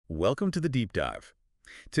Welcome to the Deep Dive.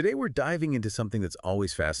 Today we're diving into something that's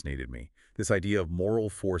always fascinated me, this idea of moral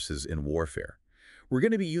forces in warfare. We're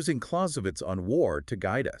going to be using Clausewitz on War to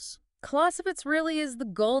guide us. Clausewitz really is the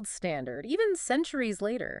gold standard, even centuries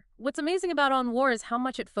later. What's amazing about On War is how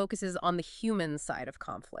much it focuses on the human side of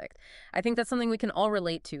conflict. I think that's something we can all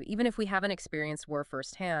relate to, even if we haven't experienced war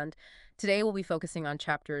firsthand. Today we'll be focusing on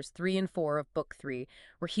chapters 3 and 4 of Book 3,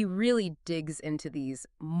 where he really digs into these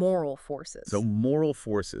moral So forces. moral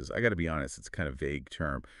forces, I got to be honest, it's a kind of vague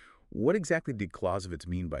term. What exactly did Clausewitz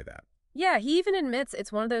mean by that? Yeah, he even admits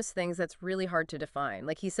it's one of those things that's really hard to define.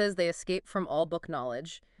 Like he says they escape from all book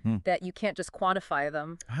knowledge, Hmm. that you can't just quantify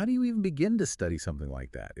them. How do you even begin to study something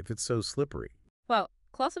like that if it's so slippery? Well,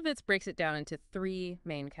 Clausewitz breaks it down into three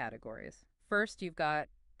main categories. First, you've got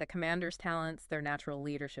the commander's talents, their natural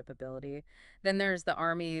leadership ability. Then there's the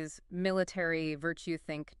army's military virtue,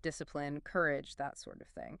 think, discipline, courage, that sort of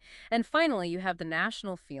thing. And finally, you have the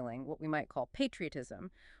national feeling, what we might call patriotism,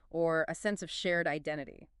 or a sense of shared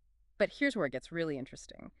identity. But here's where it gets really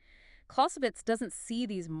interesting. Clausewitz doesn't see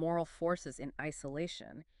these moral forces in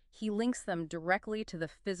isolation. He links them directly to the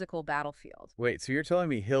physical battlefield. Wait, so you're telling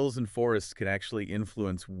me hills and forests can actually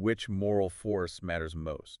influence which moral force matters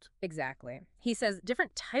most? Exactly. He says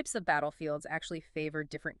different types of battlefields actually favor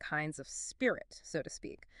different kinds of spirit, so to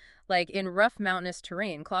speak. Like in rough mountainous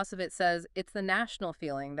terrain, Clausewitz says it's the national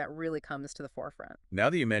feeling that really comes to the forefront. Now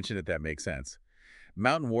that you mention it, that makes sense.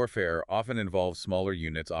 Mountain warfare often involves smaller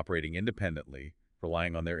units operating independently,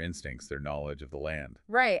 relying on their instincts, their knowledge of the land.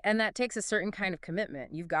 Right, and that takes a certain kind of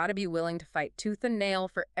commitment. You've got to be willing to fight tooth and nail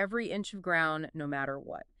for every inch of ground, no matter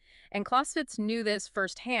what. And Clausewitz knew this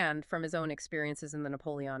firsthand from his own experiences in the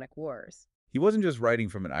Napoleonic Wars. He wasn't just writing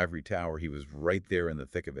from an ivory tower, he was right there in the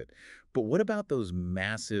thick of it. But what about those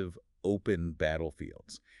massive open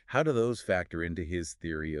battlefields? How do those factor into his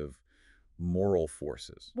theory of moral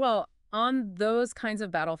forces? Well, on those kinds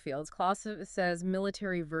of battlefields, Clausewitz says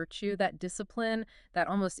military virtue, that discipline, that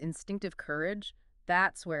almost instinctive courage,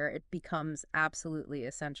 that's where it becomes absolutely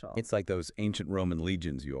essential. It's like those ancient Roman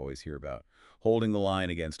legions you always hear about, holding the line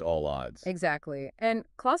against all odds. Exactly. And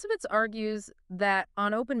Clausewitz argues that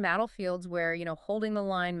on open battlefields where, holding the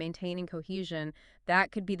line, maintaining cohesion,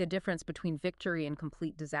 that could be the difference between victory and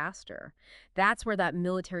complete disaster. That's where that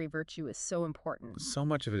military virtue is so important. So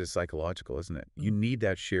much of it is psychological, isn't it? You need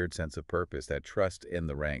that shared sense of purpose, that trust in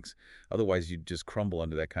the ranks. Otherwise, you'd just crumble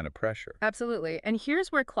under that kind of pressure. Absolutely. And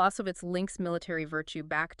here's where Clausewitz links military virtue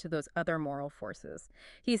back to those other moral forces.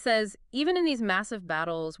 He says, even in these massive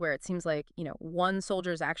battles where it seems like, one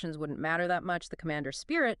soldier's actions wouldn't matter that much, the commander's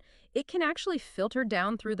spirit, it can actually filter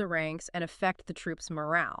down through the ranks and affect the troops'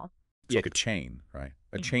 morale. It's like a chain, right?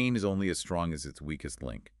 A chain is only as strong as its weakest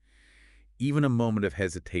link. Even a moment of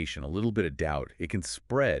hesitation, a little bit of doubt, it can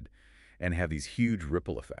spread and have these huge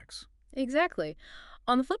ripple effects. Exactly.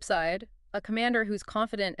 On the flip side, a commander who's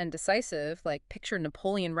confident and decisive, like picture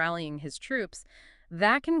Napoleon rallying his troops,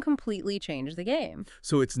 that can completely change the game.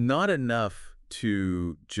 So it's not enough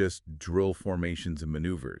to just drill formations and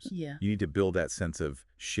maneuvers. Yeah. You need to build that sense of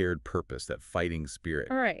shared purpose, that fighting spirit.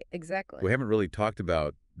 All right, exactly. We haven't really talked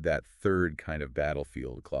about that third kind of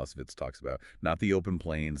battlefield Clausewitz talks about. Not the open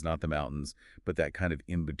plains, not the mountains, but that kind of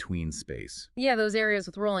in-between space. Yeah, those areas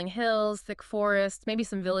with rolling hills, thick forests, maybe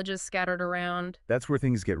some villages scattered around. That's where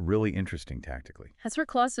things get really interesting tactically. That's where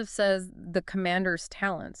Clausewitz says the commander's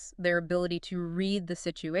talents, their ability to read the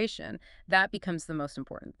situation, that becomes the most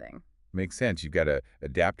important thing. Makes sense. You've got to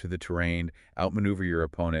adapt to the terrain, outmaneuver your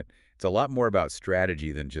opponent. It's a lot more about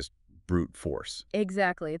strategy than just brute force.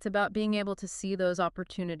 Exactly. It's about being able to see those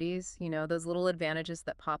opportunities, those little advantages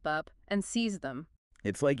that pop up, and seize them.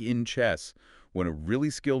 It's like in chess, when a really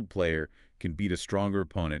skilled player can beat a stronger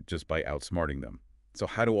opponent just by outsmarting them. So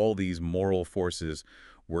how do all these moral forces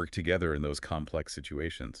work together in those complex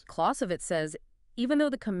situations? Clausewitz says even though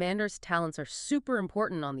the commander's talents are super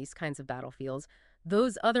important on these kinds of battlefields,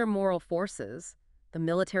 those other moral forces, the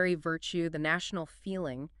military virtue, the national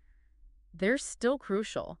feeling, they're still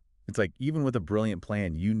crucial. It's like even with a brilliant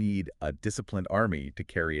plan, you need a disciplined army to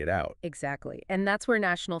carry it out. Exactly. And that's where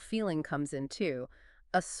national feeling comes in too.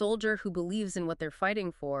 A soldier who believes in what they're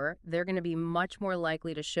fighting for, they're going to be much more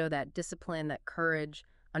likely to show that discipline, that courage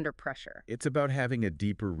under pressure. It's about having a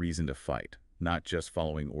deeper reason to fight, not just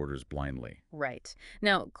following orders blindly. Right.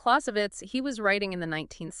 Now, Clausewitz, he was writing in the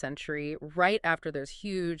 19th century, right after those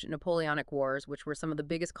huge Napoleonic Wars, which were some of the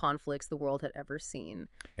biggest conflicts the world had ever seen.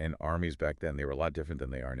 And armies back then, they were a lot different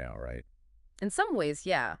than they are now, right? In some ways,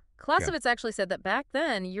 yeah. Clausewitz actually said that back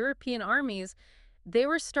then, European armies, they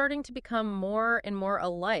were starting to become more and more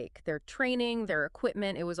alike. Their training, their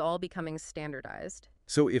equipment, it was all becoming standardized.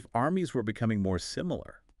 So if armies were becoming more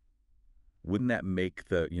similar, wouldn't that make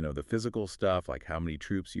the physical stuff, like how many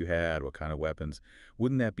troops you had, what kind of weapons,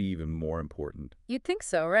 wouldn't that be even more important? You'd think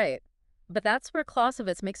so, right? But that's where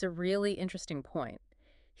Clausewitz makes a really interesting point.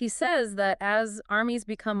 He says that as armies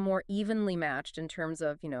become more evenly matched in terms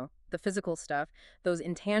of, the physical stuff, those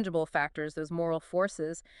intangible factors, those moral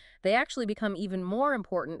forces, they actually become even more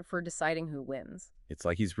important for deciding who wins. It's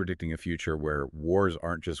like he's predicting a future where wars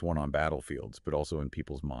aren't just won on battlefields, but also in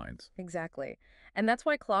people's minds. Exactly. And that's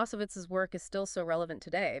why Clausewitz's work is still so relevant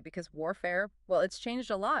today, because warfare, well, it's changed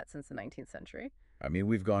a lot since the 19th century. I mean,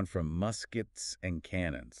 we've gone from muskets and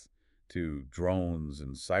cannons to drones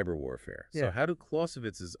and cyber warfare. So Yeah. how do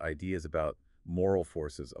Clausewitz's ideas about moral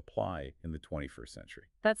forces apply in the 21st century?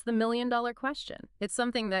 That's the million-dollar question. It's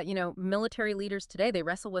something that, military leaders today, they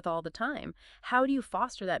wrestle with all the time. How do you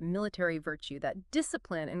foster that military virtue, that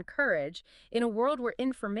discipline and courage in a world where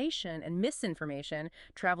information and misinformation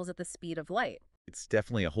travels at the speed of light? It's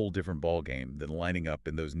definitely a whole different ballgame than lining up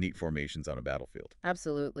in those neat formations on a battlefield.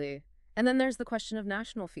 Absolutely. And then there's the question of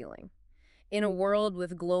national feeling. In a world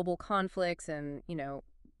with global conflicts and,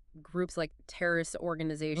 groups like terrorist The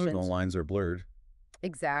organizations. lines are blurred.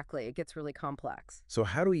 Exactly. It gets really complex. So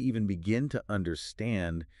how do we even begin to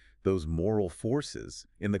understand those moral forces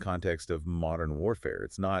in the context of modern warfare?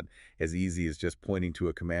 It's not as easy as just pointing to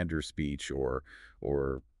a commander's speech or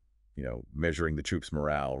measuring the troops'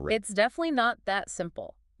 morale. It's definitely not that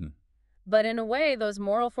simple. Hmm. But in a way, those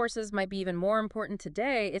moral forces might be even more important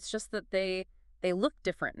today. It's just that they look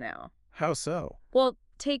different now. How so? Well,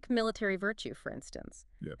 take military virtue, for instance.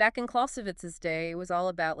 Yeah. Back in Clausewitz's day, it was all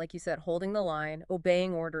about, like you said, holding the line,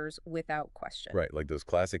 obeying orders without question. Right, like those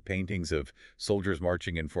classic paintings of soldiers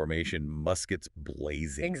marching in formation, muskets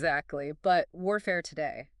blazing. Exactly. But warfare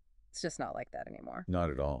today, it's just not like that anymore.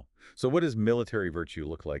 Not at all. So what does military virtue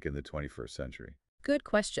look like in the 21st century? Good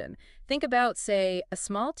question. Think about, say, a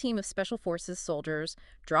small team of special forces soldiers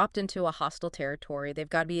dropped into a hostile territory. They've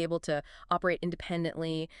got to be able to operate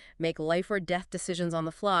independently, make life or death decisions on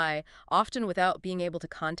the fly, often without being able to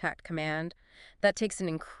contact command. That takes an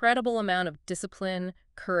incredible amount of discipline,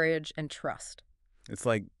 courage, and trust. It's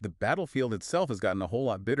like the battlefield itself has gotten a whole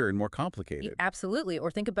lot bigger and more complicated. Absolutely.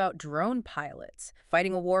 Or think about drone pilots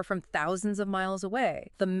fighting a war from thousands of miles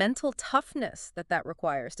away. The mental toughness that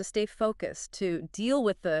requires to stay focused, to deal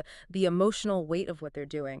with the emotional weight of what they're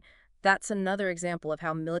doing. That's another example of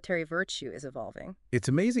how military virtue is evolving. It's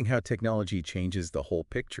amazing how technology changes the whole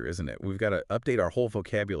picture, isn't it? We've got to update our whole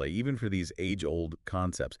vocabulary, even for these age-old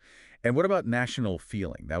concepts. And what about national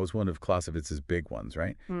feeling? That was one of Clausewitz's big ones,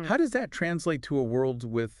 right? How does that translate to a world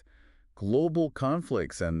with global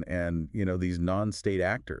conflicts and these non-state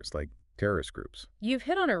actors like terrorist groups? You've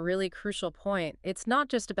hit on a really crucial point. It's not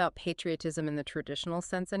just about patriotism in the traditional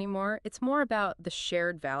sense anymore. It's more about the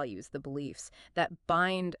shared values, the beliefs that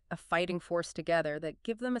bind a fighting force together, that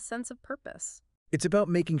give them a sense of purpose. It's about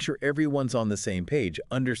making sure everyone's on the same page,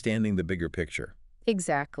 understanding the bigger picture.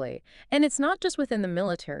 Exactly. And it's not just within the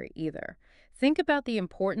military either. Think about the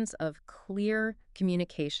importance of clear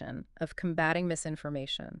communication, of combating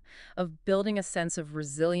misinformation, of building a sense of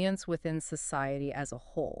resilience within society as a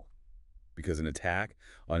whole. Because an attack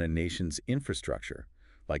on a nation's infrastructure,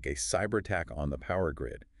 like a cyber attack on the power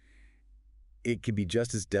grid, it can be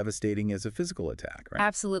just as devastating as a physical attack, right?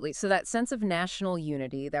 Absolutely. So that sense of national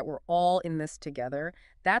unity, that we're all in this together,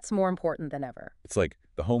 that's more important than ever. It's like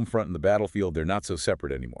the home front and the battlefield, they're not so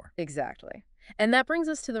separate anymore. Exactly. And that brings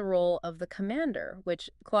us to the role of the commander,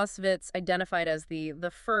 which Clausewitz identified as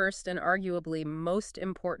the first and arguably most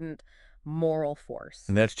important moral force.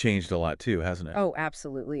 And that's changed a lot too, hasn't it? Oh,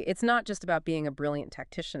 absolutely. It's not just about being a brilliant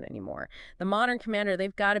tactician anymore. The modern commander,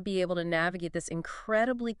 they've got to be able to navigate this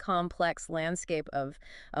incredibly complex landscape of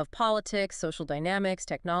politics, social dynamics,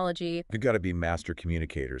 technology. You've got to be master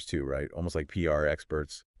communicators too, right? Almost like PR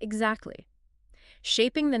experts. Exactly.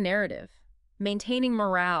 Shaping the narrative, maintaining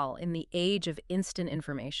morale in the age of instant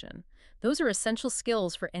information. Those are essential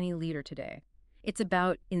skills for any leader today. It's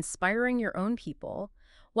about inspiring your own people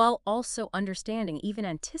while also understanding, even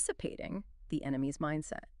anticipating, the enemy's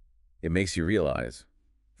mindset. It makes you realize,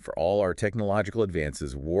 for all our technological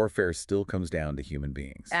advances, warfare still comes down to human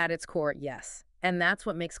beings. At its core, yes. And that's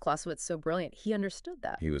what makes Clausewitz so brilliant. He understood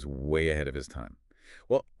that. He was way ahead of his time.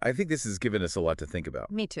 Well, I think this has given us a lot to think about.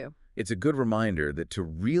 Me too. It's a good reminder that to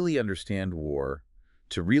really understand war,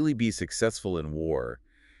 to really be successful in war,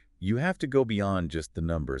 you have to go beyond just the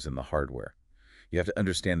numbers and the hardware. You have to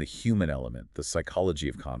understand the human element, the psychology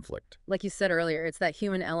of conflict. Like you said earlier, it's that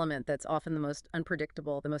human element that's often the most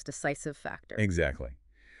unpredictable, the most decisive factor. Exactly.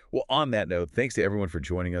 Well, on that note, thanks to everyone for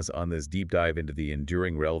joining us on this deep dive into the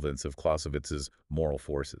enduring relevance of Clausewitz's moral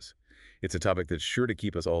forces. It's a topic that's sure to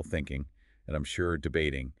keep us all thinking and I'm sure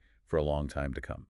debating for a long time to come.